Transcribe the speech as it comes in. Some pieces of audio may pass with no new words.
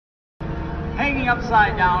hanging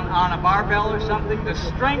upside down on a barbell or something, the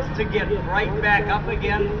strength to get right back up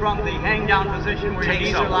again from the hang down position where your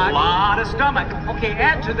knees are locked. Takes a lot of stomach. Okay,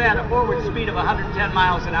 add to that a forward speed of 110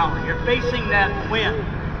 miles an hour. You're facing that wind.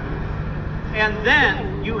 And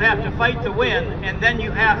then you have to fight the wind, and then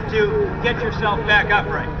you have to get yourself back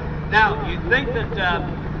upright. Now, you think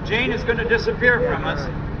that Jane is going to disappear from us.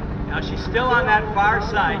 Now, she's still on that far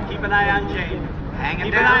side. Keep an eye on Jane. Hanging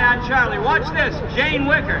Keep an eye on Charlie. Watch this. Jane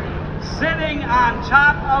Wicker sitting on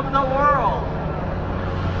top of the world.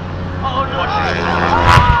 Oh, no.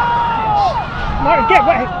 Martin, get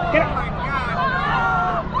away. Get up.